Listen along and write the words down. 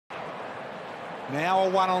Now a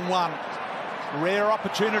one-on-one. Rare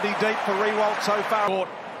opportunity deep for Rewalt so far.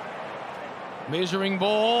 Measuring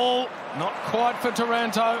ball, not quite for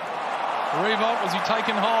Taranto. Rewalt, was he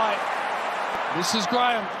taken high? This is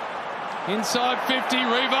Graham. Inside 50,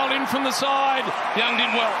 Rewalt in from the side. Young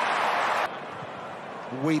did well.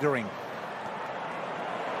 Wiedering.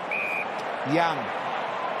 Young.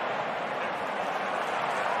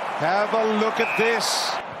 Have a look at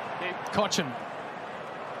this. Cochin.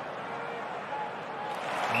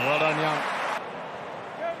 Well done, Young.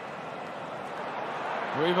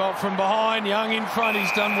 Rewalt from behind, Young in front.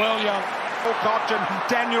 He's done well, Young. Cochin,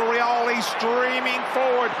 Daniel Rioli streaming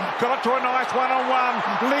forward. Got to a nice one-on-one.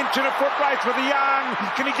 Lynch in a foot race with Young.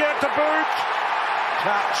 Can he get it to boot?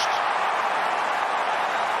 Touched.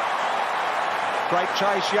 Great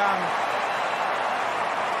chase, Young.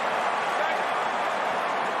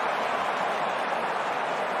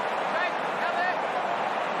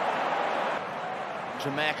 To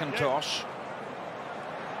McIntosh.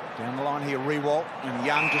 Down the line here, Rewalt, and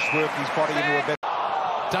Young just worked his body into a better.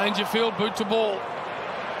 Dangerfield, boot to ball.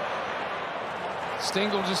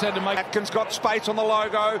 Stingle just had to make... Atkins got space on the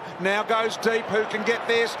logo, now goes deep, who can get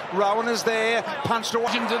this? Rowan is there, punched away.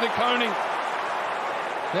 Into the coning.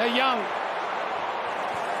 They're Young.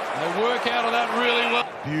 They work out of that really well.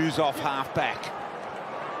 Hughes off half-back.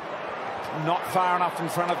 Not far enough in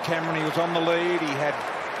front of Cameron, he was on the lead, he had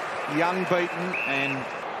Young beaten, and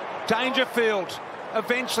Dangerfield.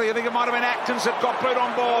 Eventually, I think it might have been Atkins that got boot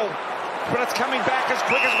on ball. But it's coming back as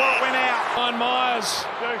quick as what it went out. Myers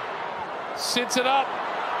sits it up.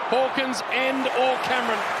 Hawkins and or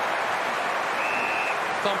Cameron.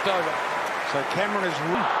 Thumped over. So Cameron is...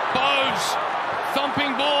 Bowes.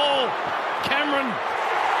 Thumping ball. Cameron.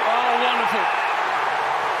 Oh, wonderful.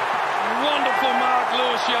 Wonderful mark,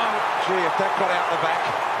 Lewis Young. Gee, if that got out the back.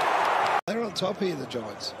 They're on top here, the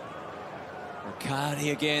Giants.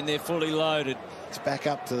 Riccardi again, they're fully loaded. It's back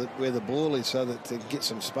up to where the ball is so that to get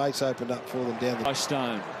some space opened up for them down the...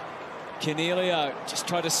 Stone. Canelio just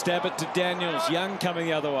tried to stab it to Daniels. Young coming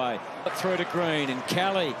the other way. Through to Green and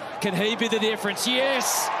Kelly. Can he be the difference?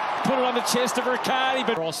 Yes! Put it on the chest of Riccardi,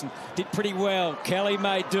 but Rawson did pretty well. Kelly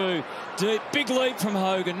may do. Deep, big leap from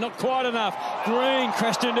Hogan, not quite enough. Green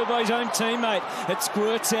crashed into his own teammate. It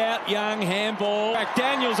squirts out, Young, handball.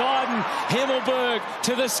 Daniels, Iden, Himmelberg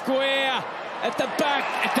to the square. At the back,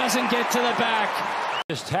 it doesn't get to the back.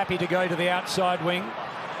 Just happy to go to the outside wing.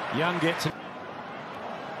 Young gets it.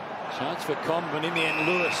 Chance for Comben in the end,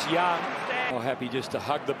 Lewis Young. Oh, happy just to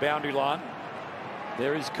hug the boundary line.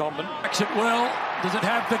 There is Comben. Backs it well. Does it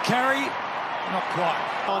have the carry? Not quite.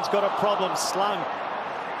 One's got a problem, slung.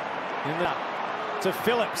 To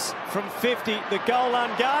Phillips from 50. The goal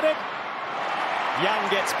unguarded. Young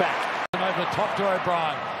gets back. Over the top to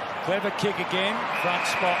O'Brien. Clever kick again. Front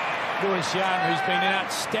spot. Lewis Young, who's been in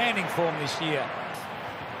outstanding form this year.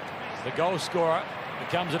 The goal scorer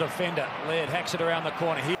becomes a defender. Laird hacks it around the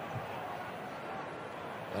corner here.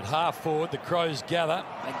 At half forward, the Crows gather.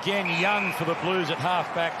 Again, Young for the Blues at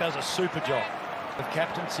half back does a super job. Of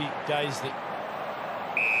captaincy days that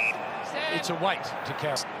it's a weight to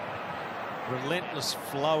carry. Relentless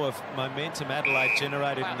flow of momentum Adelaide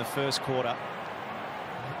generated in the first quarter.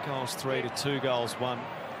 8 goals 3 to 2 goals 1.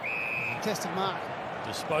 Contested mark.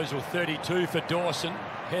 Disposal 32 for Dawson.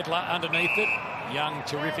 Hedler underneath it. Young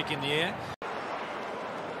terrific in the air.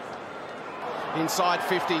 Inside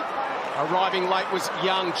 50. Arriving late was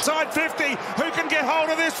Young. Side 50, who can get hold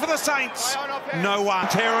of this for the Saints? No one.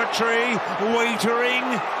 Territory,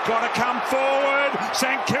 Wiedering, got to come forward.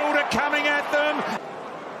 St Kilda coming at them.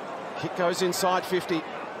 Kick goes inside 50.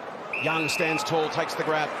 Young stands tall, takes the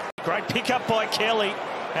grab. Great pick up by Kelly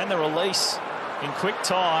and the release in quick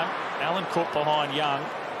time. Allen Cook behind Young.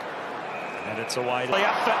 And it's away.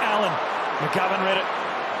 Up for Allen. McGovern read it.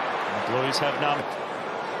 And the Blues have none.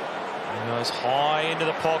 He goes high into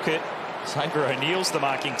the pocket. Xavier O'Neill's the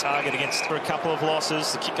marking target against for a couple of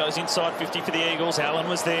losses. The kick goes inside 50 for the Eagles. Allen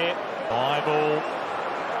was there. High ball.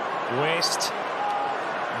 West.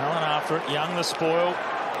 Allen after it. Young the spoil.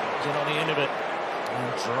 Get on the end of it.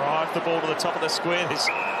 And drive the ball to the top of the square. There's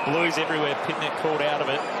Blues everywhere. Pitnet called out of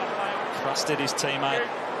it. Crusted his teammate.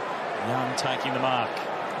 Young taking the mark.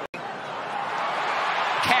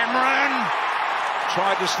 Cameron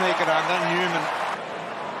tried to sneak it under. Newman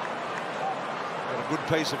got a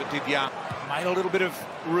good piece of it, did Young. Made a little bit of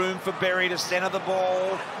room for Berry to centre the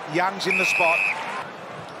ball. Young's in the spot.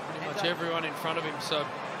 Pretty much everyone in front of him, so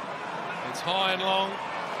it's high and long.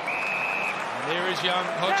 And there is Young.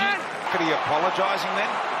 Hodgie. Could he apologising then?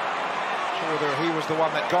 Sure, whether he was the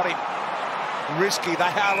one that got him. Risky, they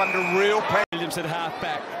are under real pressure. Williams at half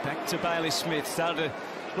back to Bailey Smith. Started to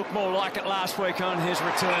Looked more like it last week on his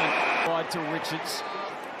return. Wide to Richards.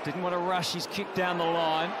 Didn't want to rush his kick down the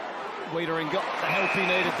line. Wiedering got the help he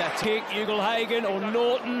needed. That kick, Ugle-Hagan or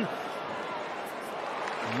Norton.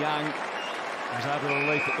 Young was able to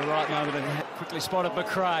leap at the right moment and quickly spotted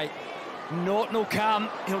McRae. Norton will come.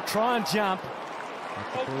 He'll try and jump.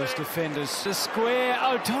 But the Blues defenders. The square.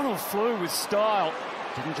 O'Donnell flew with style.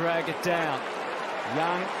 Didn't drag it down.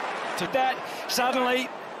 Young to that. Suddenly,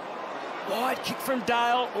 wide kick from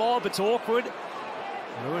Dale. Lob, it's awkward.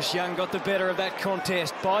 Lewis Young got the better of that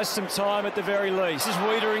contest. Buys some time at the very least. This is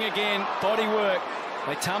Wiedering again. Body work.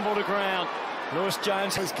 They tumble to ground. Lewis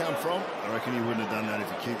Jones has come from. I reckon he wouldn't have done that if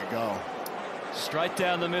he kicked a goal. Straight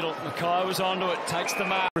down the middle. Mackay was onto it. Takes the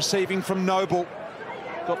mark. Receiving from Noble.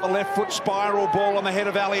 Got the left foot spiral ball on the head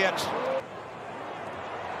of Elliott.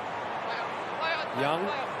 Young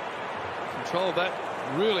controlled that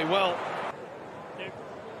really well.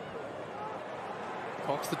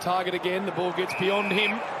 Cox the target again. The ball gets beyond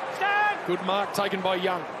him. Good mark taken by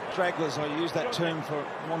Young. Stragglers, I use that term for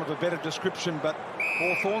want of a better description, but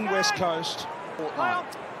Hawthorn, West Coast, Fortnight.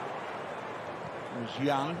 It was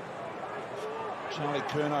Young. Charlie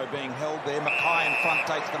Curnow being held there. Mackay in front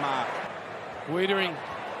takes the mark. Wiedering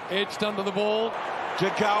edged under the ball.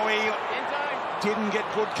 Jagoe didn't get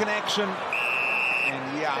good connection.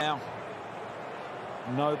 And Young. Now,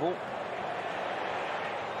 Noble.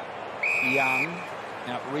 Young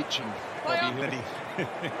outreaching. Bobby Hurdy.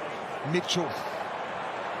 Mitchell.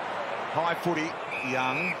 High footy.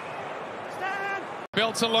 Young.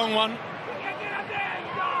 Belts a long one.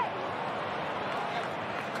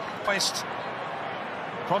 West.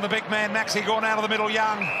 From the big man, Maxi gone out of the middle.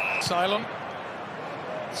 Young. Salem.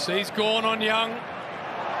 Sees gone on Young.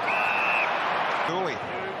 Dooley.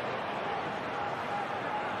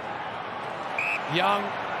 Young.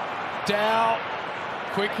 Dow.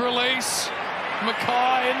 Quick release.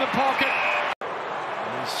 Mackay in the pocket.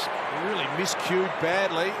 He's really miscued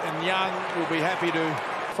badly, and Young will be happy to.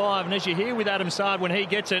 5, and as you hear with Adam Sard when he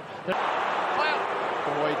gets it. Boyd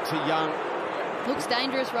to Young. Looks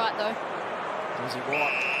dangerous right though. Does he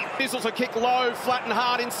what? Fizzles a kick low, flat and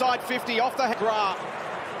hard inside 50, off the Grant.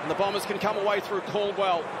 And the Bombers can come away through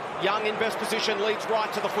Caldwell. Young in best position, leads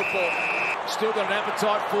right to the football. Still got an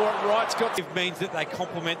appetite for it. Wright's got... It means that they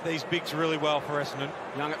complement these bigs really well for Essendon.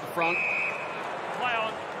 Young at the front. Play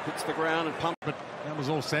on. Hits the ground and pumps. But that was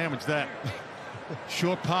all sandwich, that.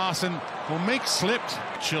 Short pass, and well, Meek slipped.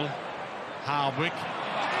 Chill. Hardwick.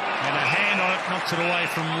 And a hand on it, knocks it away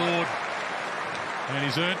from Ward. And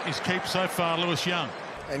he's earned his keep so far, Lewis Young.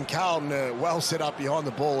 And Carlton well set up behind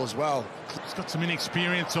the ball as well. He's got some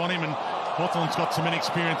inexperience on him, and Hawthorn's got some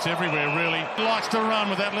inexperience everywhere, really. He likes to run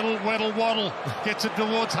with that little waddle. Gets it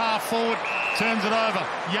towards half forward, turns it over.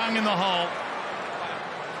 Young in the hole.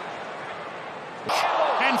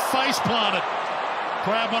 And face planted.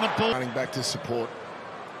 Grab on a ball. Running back to support.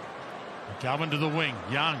 Going to the wing.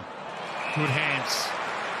 Young. Good hands.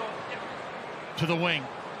 To the wing.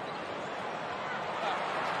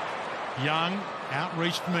 Young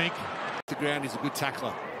outreached Meek. The ground is a good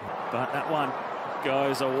tackler. But that one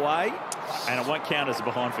goes away, and it won't count as a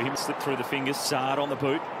behind for him. Slipped through the fingers. Sard on the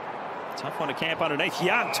boot. Tough one to camp underneath.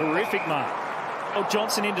 Young, terrific mark. Oh,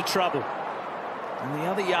 Johnson into trouble. And the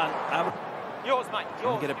other Young. Yours, mate.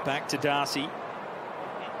 Yours. Get it back to Darcy.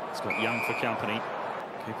 He's got Young for company.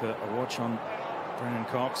 Keep a watch on Brennan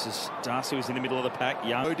Cox as Darcy was in the middle of the pack.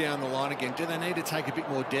 Young. Go down the line again. Do they need to take a bit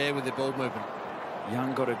more dare with their ball movement?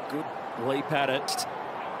 Young got a good leap at it.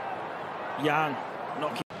 Young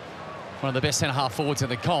knocking. One of the best centre-half forwards in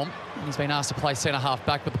the comp. He's been asked to play centre-half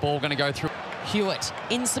back, but the ball going to go through. Hewitt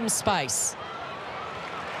in some space.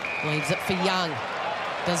 Leaves it for Young.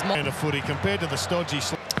 Does more. And a footy compared to the stodgy...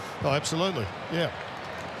 Oh, absolutely. Yeah.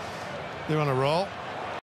 They're on a roll.